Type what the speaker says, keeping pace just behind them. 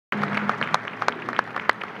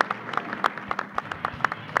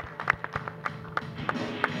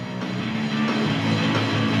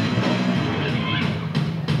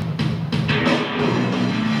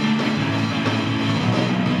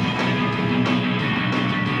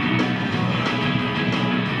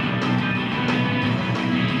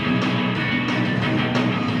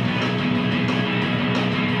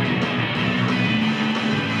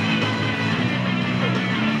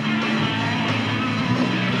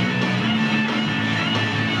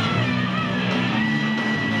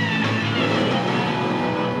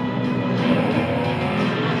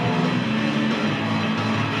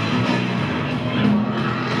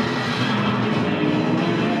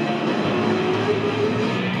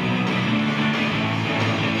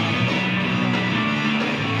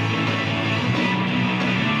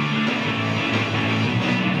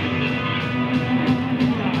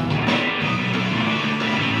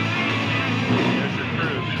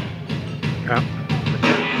Ja.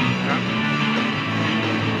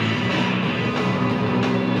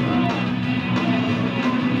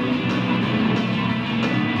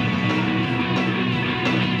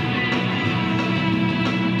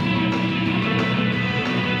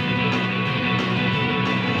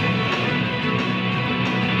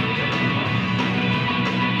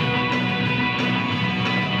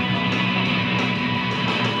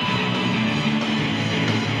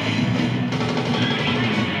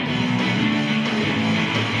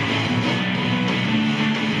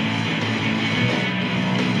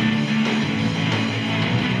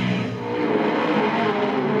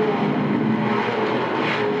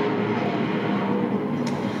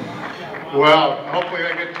 Well, hopefully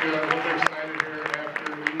I get you a little bit excited here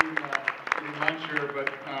after eating lunch here, but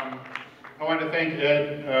I want to thank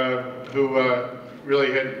Ed, who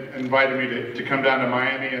really had invited me to come down to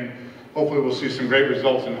Miami, and hopefully we'll see some great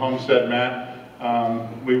results in Homestead, Matt.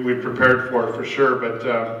 We prepared for sure, but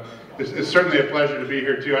it's certainly a pleasure to be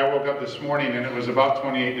here too. I woke up this morning and it was about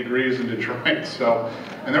 28 degrees in Detroit,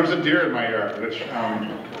 and there was a deer in my yard, which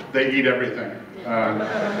they eat everything.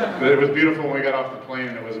 But it was beautiful when we got off the plane,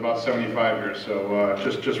 and it was about 75 here, so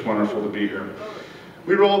just wonderful to be here.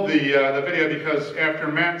 We rolled the video because after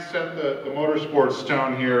Matt set the motorsports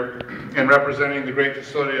stone here in representing the great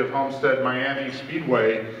facility of Homestead Miami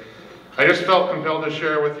Speedway, I just felt compelled to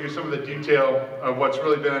share with you some of the detail of what's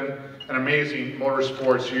really been an amazing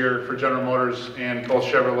motorsports year for General Motors and both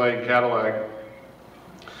Chevrolet and Cadillac.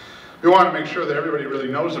 We want to make sure that everybody really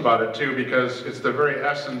knows about it too, because it's the very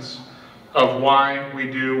essence of why we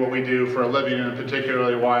do what we do for a living, and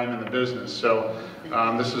particularly why I'm in the business. So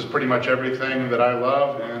this is pretty much everything that I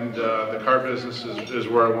love, and the car business is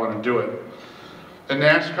where I want to do it. In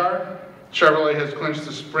NASCAR, Chevrolet has clinched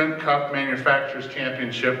the Sprint Cup Manufacturers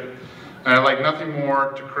Championship, and I'd like nothing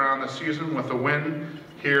more to crown the season with a win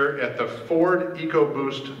here at the Ford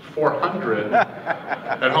EcoBoost 400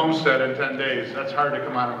 at Homestead in 10 days. That's hard to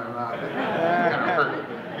come out of my mouth. It kind of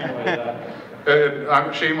hurt. Anyway,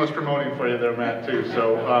 I'm shameless promoting for you there, Matt, too.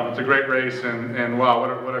 So it's a great race, and wow,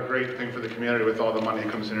 what a great thing for the community with all the money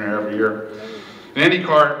that comes in here every year. In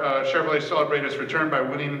IndyCar, Chevrolet celebrated its return by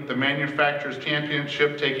winning the Manufacturers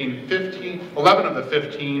Championship, taking 11 of the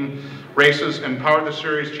 15 races, and powered the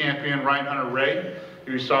series champion Ryan Hunter-Reay,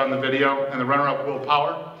 who you saw in the video, and the runner-up Will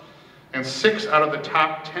Power, and 6 out of the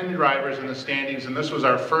top 10 drivers in the standings. And this was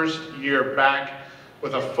our first year back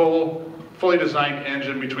with a fully designed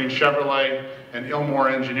engine between Chevrolet and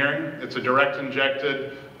Ilmor Engineering. It's a direct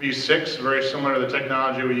injected V6, very similar to the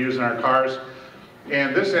technology we use in our cars.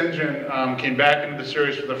 And this engine came back into the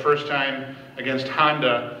series for the first time against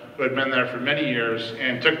Honda, who had been there for many years,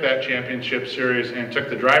 and took that championship series and took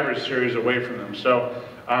the drivers series away from them. So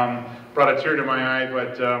brought a tear to my eye,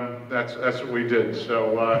 but that's what we did.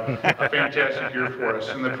 So a fantastic year for us.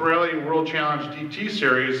 In the Pirelli World Challenge GT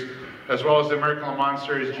series, as well as the American Le Mans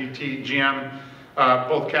Series GT, GM,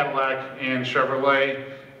 both Cadillac and Chevrolet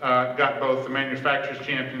got both the manufacturers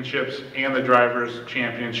championships and the drivers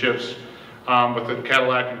championships with the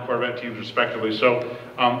Cadillac and Corvette teams respectively. So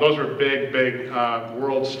those were big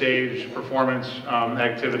world stage performance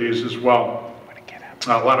activities as well. A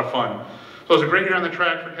lot of fun. So it was a great year on the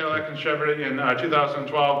track for Cadillac and Chevrolet in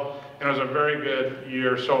 2012, and it was a very good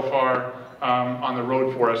year so far on the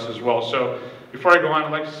road for us as well. So before I go on,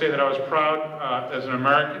 I'd like to say that I was proud as an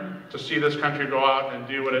American to see this country go out and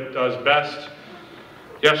do what it does best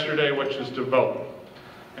yesterday, which is to vote.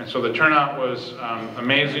 And so the turnout was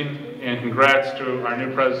amazing, and congrats to our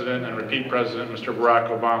new president and repeat president, Mr. Barack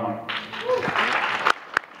Obama. I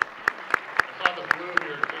saw the blue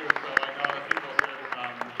here too, so I know that people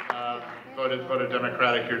here voted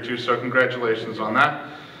Democratic here too, so congratulations on that.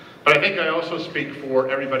 But I think I also speak for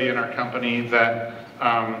everybody in our company that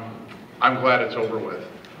I'm glad it's over with.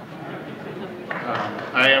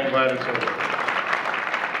 I am glad it's over with.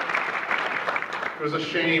 It was a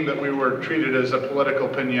shame that we were treated as a political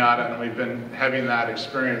piñata, and we've been having that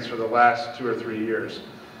experience for the last 2 or 3 years.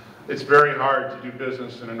 It's very hard to do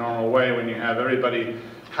business in a normal way when you have everybody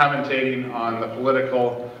commentating on the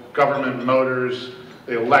political, government motors,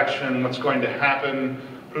 the election, what's going to happen,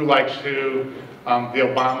 who likes who, the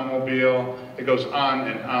Obama-mobile. It goes on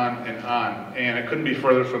and on and on, and it couldn't be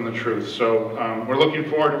further from the truth. So we're looking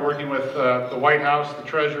forward to working with the White House, the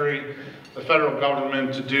Treasury, the federal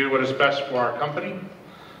government to do what is best for our company,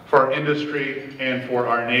 for our industry, and for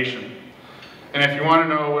our nation. And if you want to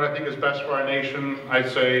know what I think is best for our nation, I'd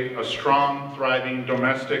say a strong, thriving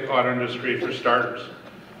domestic auto industry for starters.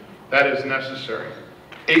 That is necessary.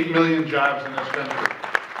 8 million jobs in this country.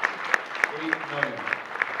 8 million.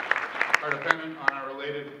 are dependent on our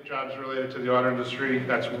jobs related to the auto industry.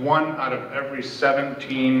 That's 1 out of every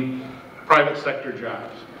 17 private sector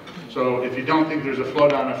jobs. So if you don't think there's a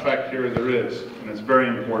flow-down effect here, there is, and it's very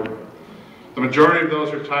important. The majority of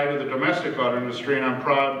those are tied to the domestic auto industry, and I'm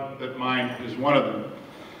proud that mine is one of them.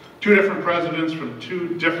 2 different presidents from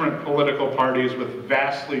 2 different political parties with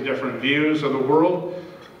vastly different views of the world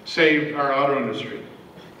saved our auto industry,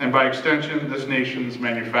 and by extension, this nation's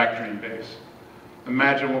manufacturing base.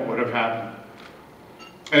 Imagine what would have happened.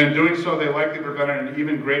 And in doing so, they likely prevented an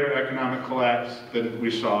even greater economic collapse than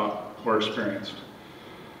we saw or experienced.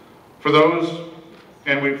 For those,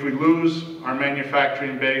 and if we lose our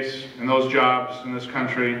manufacturing base and those jobs in this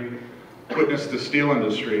country, witness the steel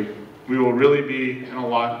industry, we will really be in a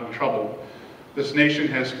lot of trouble. This nation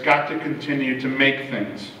has got to continue to make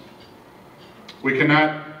things. We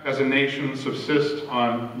cannot, as a nation, subsist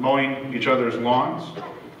on mowing each other's lawns,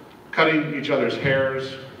 cutting each other's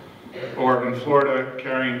hairs, or in Florida,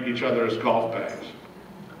 carrying each other's golf bags.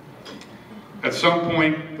 At some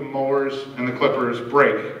point, the mowers and the clippers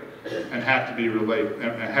break and have to be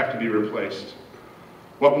replaced.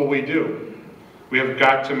 What will we do? We have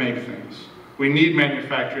got to make things. We need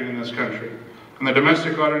manufacturing in this country. And the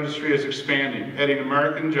domestic auto industry is expanding, adding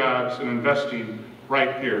American jobs and investing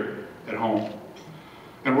right here at home.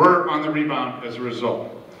 And we're on the rebound as a result.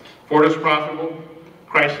 Ford is profitable,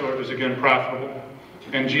 Chrysler is again profitable,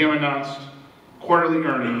 and GM announced quarterly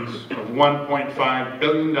earnings of $1.5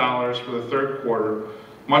 billion for the 3rd quarter,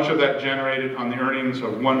 much of that generated on the earnings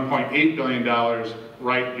of $1.8 billion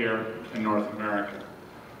right here in North America.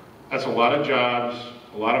 That's a lot of jobs,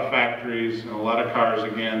 a lot of factories, and a lot of cars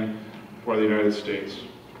again for the United States.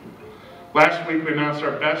 Last week we announced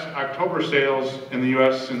our best October sales in the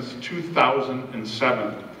US since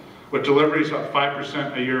 2007, with deliveries up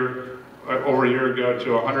 5% over a year ago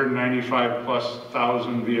to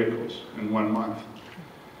 195,000+ vehicles in 1 month.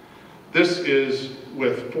 This is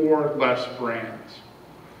with 4 less brands.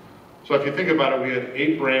 So if you think about it, we had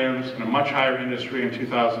 8 brands in a much higher industry in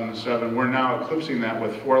 2007. We're now eclipsing that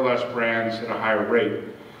with 4 less brands at a higher rate.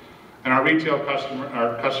 And our retail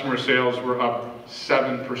customer sales were up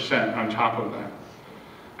 7% on top of that.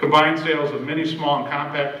 Combined sales of mini, small, and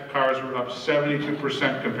compact cars were up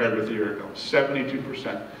 72% compared with a year ago,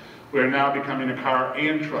 72%. We are now becoming a car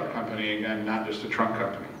and truck company again, not just a trunk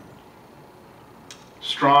company.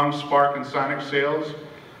 Strong Spark and Sonic sales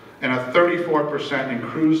and a 34% in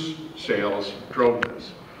cruise sales drove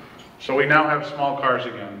this. So we now have small cars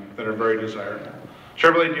again that are very desirable.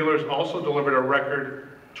 Chevrolet dealers also delivered a record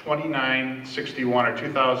 2961 or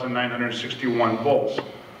 2,961 volts.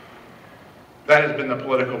 That has been the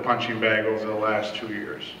political punching bag over the last 2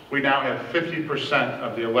 years. We now have 50%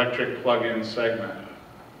 of the electric plug-in segment.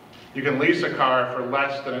 You can lease a car for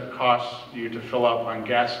less than it costs you to fill up on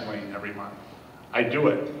gasoline every month. I do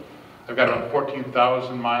it. I've got about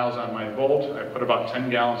 14,000 miles on my Volt. I put about 10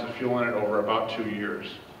 gallons of fuel in it over about 2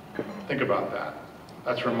 years. Think about that.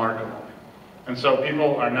 That's remarkable. And so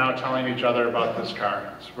people are now telling each other about this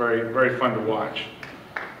car. It's very, very fun to watch.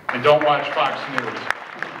 And don't watch Fox News. If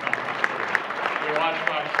you watch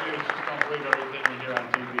Fox News, just don't believe everything you hear on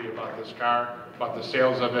TV about this car, about the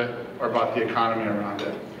sales of it, or about the economy around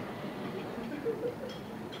it.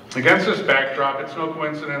 Against this backdrop, it's no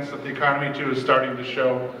coincidence that the economy too is starting to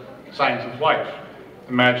show signs of life.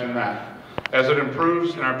 Imagine that. As it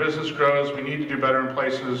improves and our business grows, we need to do better in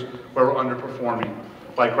places where we're underperforming,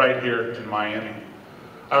 like right here in Miami.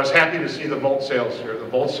 I was happy to see the Volt sales here. The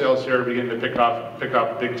Volt sales here are beginning to pick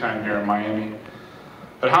up big time here in Miami.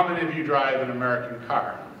 But how many of you drive an American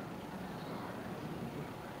car?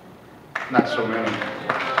 Not so many.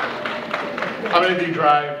 How many of you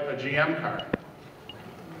drive a GM car?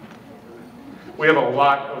 We have a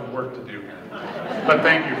lot of work to do here, but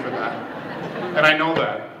thank you for that. And I know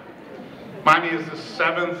that. Miami is the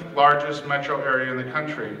 7th largest metro area in the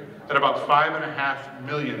country at about 5.5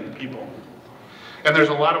 million people. And there's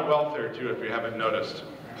a lot of wealth there too, if you haven't noticed.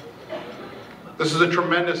 This is a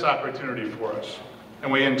tremendous opportunity for us,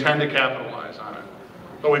 and we intend to capitalize on it.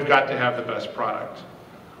 But we've got to have the best product.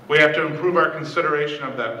 We have to improve our consideration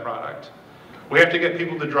of that product. We have to get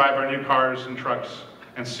people to drive our new cars and trucks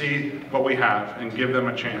and see what we have and give them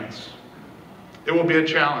a chance. It will be a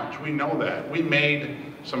challenge, we know that. We made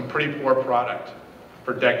some pretty poor product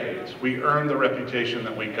for decades. We earned the reputation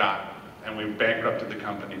that we got, and we bankrupted the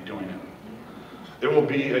company doing it. It will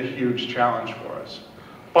be a huge challenge for us.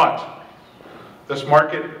 But this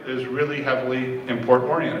market is really heavily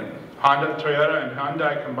import-oriented. Honda, Toyota, and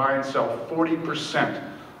Hyundai combined sell 40%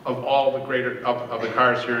 of all the the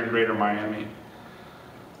cars here in Greater Miami.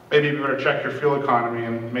 Maybe you better check your fuel economy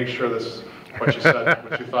and make sure this what you said,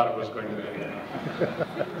 what you thought it was going to be.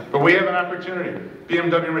 But we have an opportunity.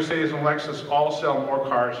 BMW, Mercedes, and Lexus all sell more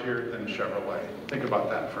cars here than Chevrolet. Think about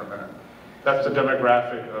that for a minute. That's the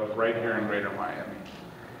demographic of right here in Greater Miami.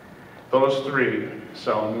 Those three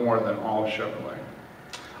sell more than all of Chevrolet.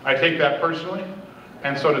 I take that personally,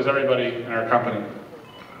 and so does everybody in our company.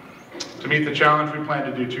 To meet the challenge, we plan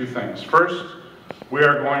to do two things. First, we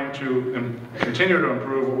are going to continue to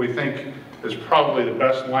improve what we think is probably the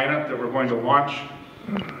best lineup that we're going to launch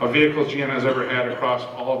of vehicles GM has ever had across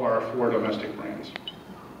all of our 4 domestic brands.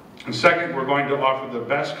 And second, we're going to offer the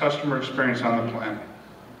best customer experience on the planet.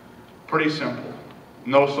 Pretty simple,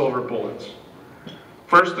 no silver bullets.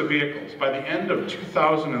 First, the vehicles. By the end of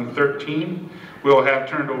 2013, we will have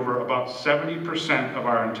turned over about 70% of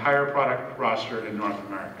our entire product roster in North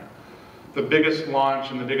America. The biggest launch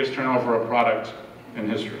and the biggest turnover of product in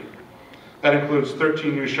history. That includes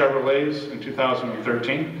 13 new Chevrolets in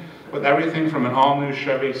 2013, with everything from an all-new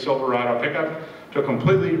Chevy Silverado pickup to a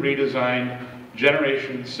completely redesigned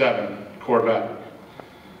Generation 7 Corvette.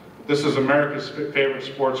 This is America's favorite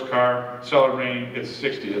sports car, celebrating its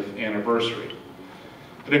 60th anniversary.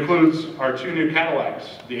 It includes our 2 new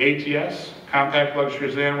Cadillacs, the ATS, compact luxury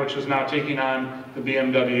sedan, which is now taking on the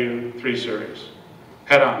BMW 3 Series,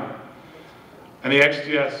 head-on, and the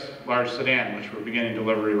XTS large sedan, which we're beginning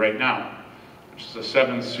delivery right now, which is a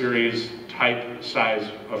 7 Series type size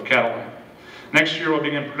of Cadillac. Next year, we'll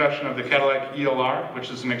begin production of the Cadillac ELR, which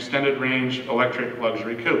is an extended range electric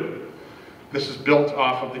luxury coupe. This is built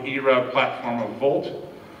off of the ERA platform of Volt,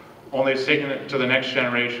 only it's taking it to the next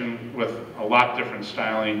generation with a lot different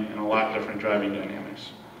styling and a lot different driving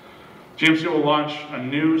dynamics. GMC will launch a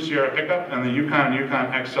new Sierra pickup and the Yukon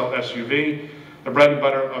XL SUV, the bread and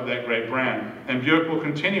butter of that great brand. And Buick will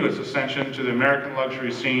continue its ascension to the American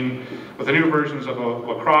luxury scene with the new versions of the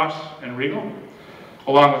LaCrosse and Regal,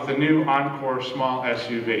 along with the new Encore small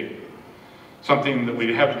SUV, something that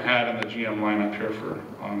we haven't had in the GM lineup here for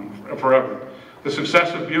forever. The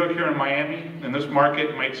success of Buick here in Miami and this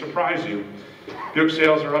market might surprise you. Buick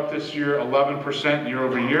sales are up this year 11% year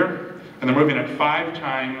over year, and they're moving at 5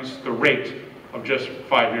 times the rate of just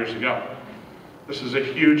 5 years ago. This is a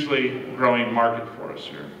hugely growing market for us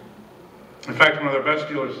here. In fact, one of their best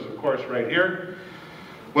dealers is, of course, right here,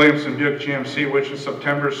 Williamson Buick GMC, which in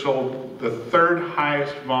September sold the 3rd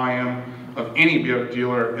highest volume of any Buick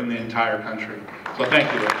dealer in the entire country. So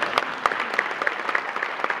thank you.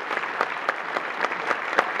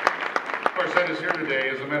 Of course, Ed is here today.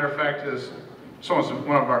 As a matter of fact, is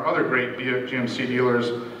one of our other great Buick GMC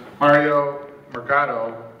dealers, Mario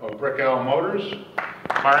Mercado of Brickell Motors.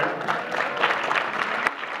 Mario.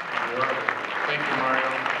 Thank you, Mario.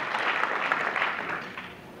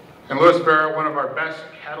 And Louis Vera, one of our best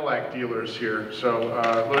Cadillac dealers here. So,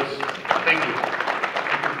 Louis, thank you.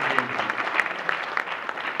 Thank you for being here.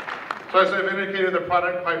 So, as I've indicated, the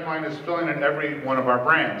product pipeline is filling in every one of our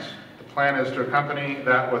brands. The plan is to accompany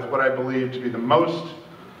that with what I believe to be the most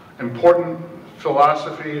important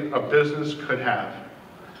philosophy a business could have: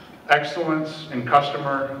 excellence in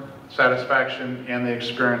customer satisfaction and the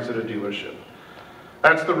experience at a dealership.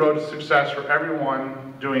 That's the road to success for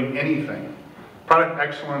everyone doing anything. Product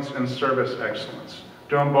excellence and service excellence.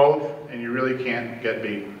 Do them both and you really can't get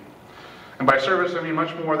beat. And by service, I mean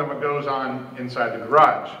much more than what goes on inside the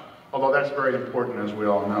garage, although that's very important, as we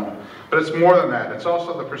all know. But it's more than that. It's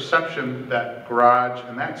also the perception that garage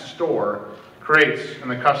and that store creates in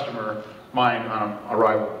the customer mind on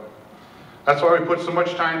arrival. That's why we put so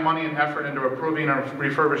much time, money, and effort into improving and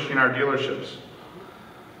refurbishing our dealerships.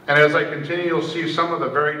 And as I continue, you'll see some of the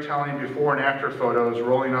very telling before and after photos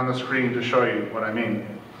rolling on the screen to show you what I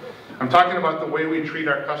mean. I'm talking about the way we treat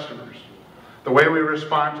our customers, the way we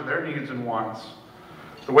respond to their needs and wants,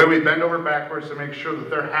 the way we bend over backwards to make sure that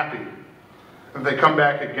they're happy, that they come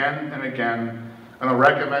back again and again, and they'll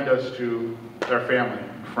recommend us to their family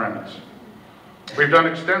and friends. We've done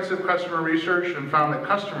extensive customer research and found that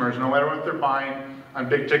customers, no matter what they're buying on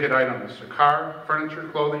big ticket items, a car, furniture,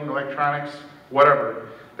 clothing, electronics, whatever,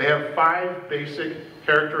 they have 5 basic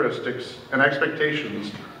characteristics and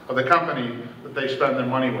expectations of the company that they spend their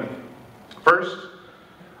money with. First,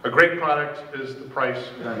 a great product is the price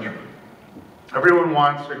of entry. Everyone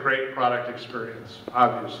wants a great product experience,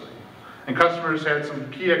 obviously. And customers had some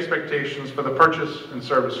key expectations for the purchase and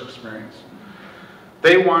service experience.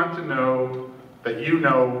 They want to know that you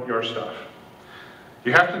know your stuff.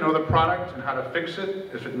 You have to know the product and how to fix it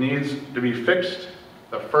if it needs to be fixed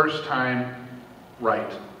the first time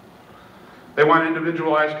right. They want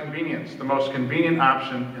individualized convenience, the most convenient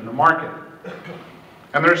option in the market.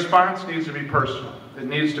 And the response needs to be personal. It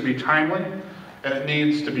needs to be timely, and it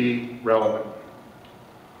needs to be relevant.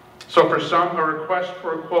 So for some, a request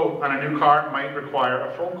for a quote on a new car might require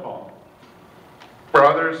a phone call. For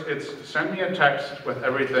others, it's send me a text with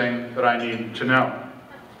everything that I need to know.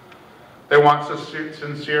 They want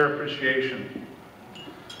sincere appreciation.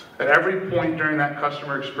 At every point during that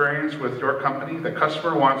customer experience with your company, the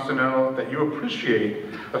customer wants to know that you appreciate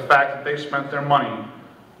the fact that they spent their money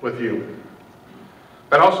with you.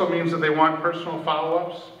 That also means that they want personal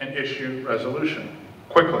follow-ups and issue resolution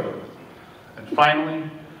quickly. And finally,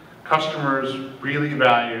 customers really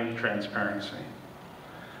value transparency.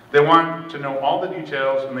 They want to know all the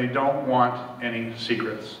details and they don't want any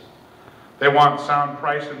secrets. They want sound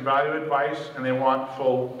price and value advice and they want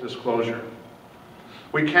full disclosure.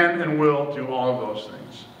 We can and will do all of those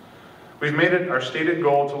things. We've made it our stated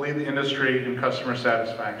goal to lead the industry in customer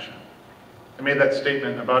satisfaction. I made that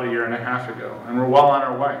statement about 1.5 years ago, and we're well on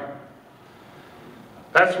our way.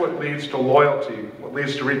 That's what leads to loyalty, what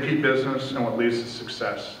leads to repeat business, and what leads to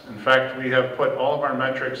success. In fact, we have put all of our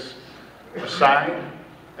metrics aside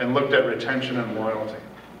and looked at retention and loyalty.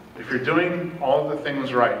 If you're doing all of the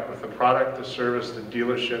things right with the product, the service, the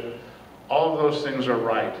dealership, all of those things are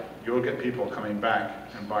right, you'll get people coming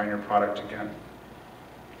back and buying your product again.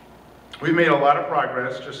 We've made a lot of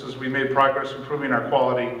progress, just as we made progress improving our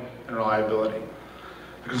quality and reliability.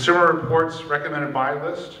 The Consumer Reports recommended buy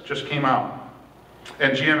list just came out,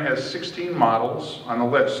 and GM has 16 models on the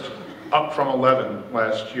list, up from 11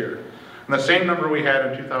 last year. And the same number we had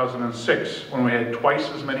in 2006, when we had twice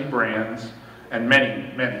as many brands and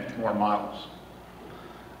many, many more models.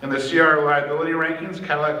 In the CR reliability rankings,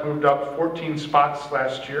 Cadillac moved up 14 spots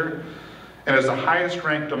last year and is the highest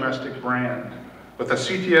ranked domestic brand, with the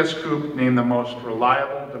CTS Coupe named the most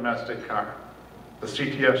reliable domestic car. The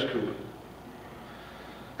CTS Coupe.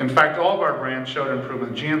 In fact, all of our brands showed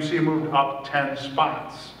improvement. GMC moved up 10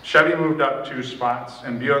 spots, Chevy moved up 2 spots,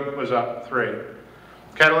 and Buick was up 3.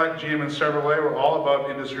 Cadillac, GM, and Chevrolet were all above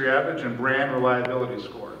industry average in brand reliability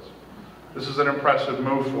scores. This is an impressive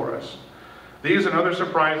move for us. These and other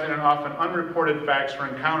surprising and often unreported facts are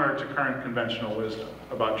encountered to current conventional wisdom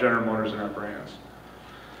about General Motors and our brands.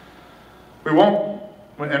 We won't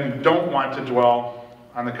and don't want to dwell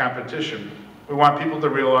on the competition. We want people to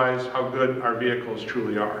realize how good our vehicles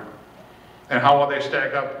truly are and how well they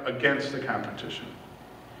stack up against the competition.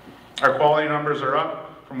 Our quality numbers are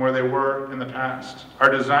up from where they were in the past. Our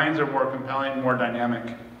designs are more compelling, more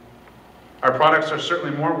dynamic. Our products are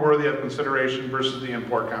certainly more worthy of consideration versus the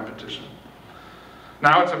import competition.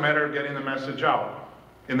 Now it's a matter of getting the message out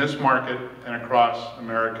in this market and across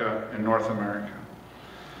America and North America.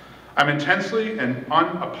 I'm intensely and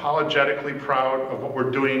unapologetically proud of what we're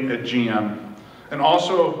doing at GM, and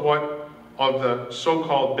also of what the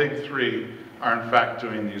so-called big three are in fact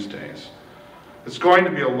doing these days. It's going to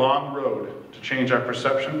be a long road to change our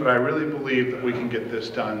perception, but I really believe that we can get this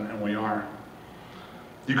done, and we are.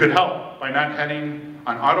 You could help by not heading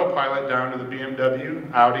on autopilot down to the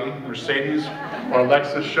BMW, Audi, Mercedes, or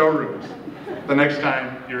Lexus showrooms the next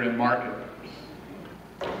time you're in market.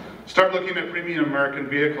 Start looking at premium American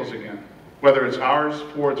vehicles again, whether it's ours,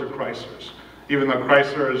 Ford's, or Chrysler's, even though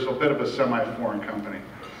Chrysler is a bit of a semi-foreign company.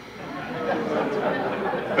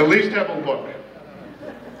 At least have a look.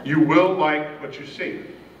 You will like what you see.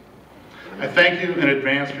 I thank you in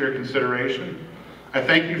advance for your consideration. I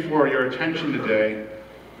thank you for your attention today.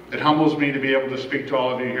 It humbles me to be able to speak to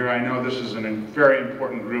all of you here. I know this is a very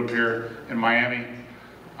important group here in Miami.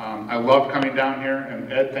 I love coming down here,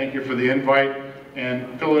 and Ed, thank you for the invite.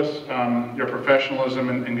 And Phyllis, your professionalism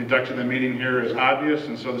in conducting the meeting here is obvious,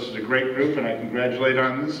 and so this is a great group, and I congratulate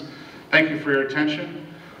on this. Thank you for your attention.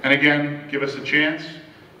 And again, give us a chance.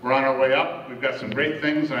 We're on our way up. We've got some great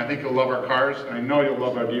things, and I think you'll love our cars, and I know you'll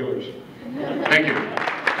love our dealers. Thank you.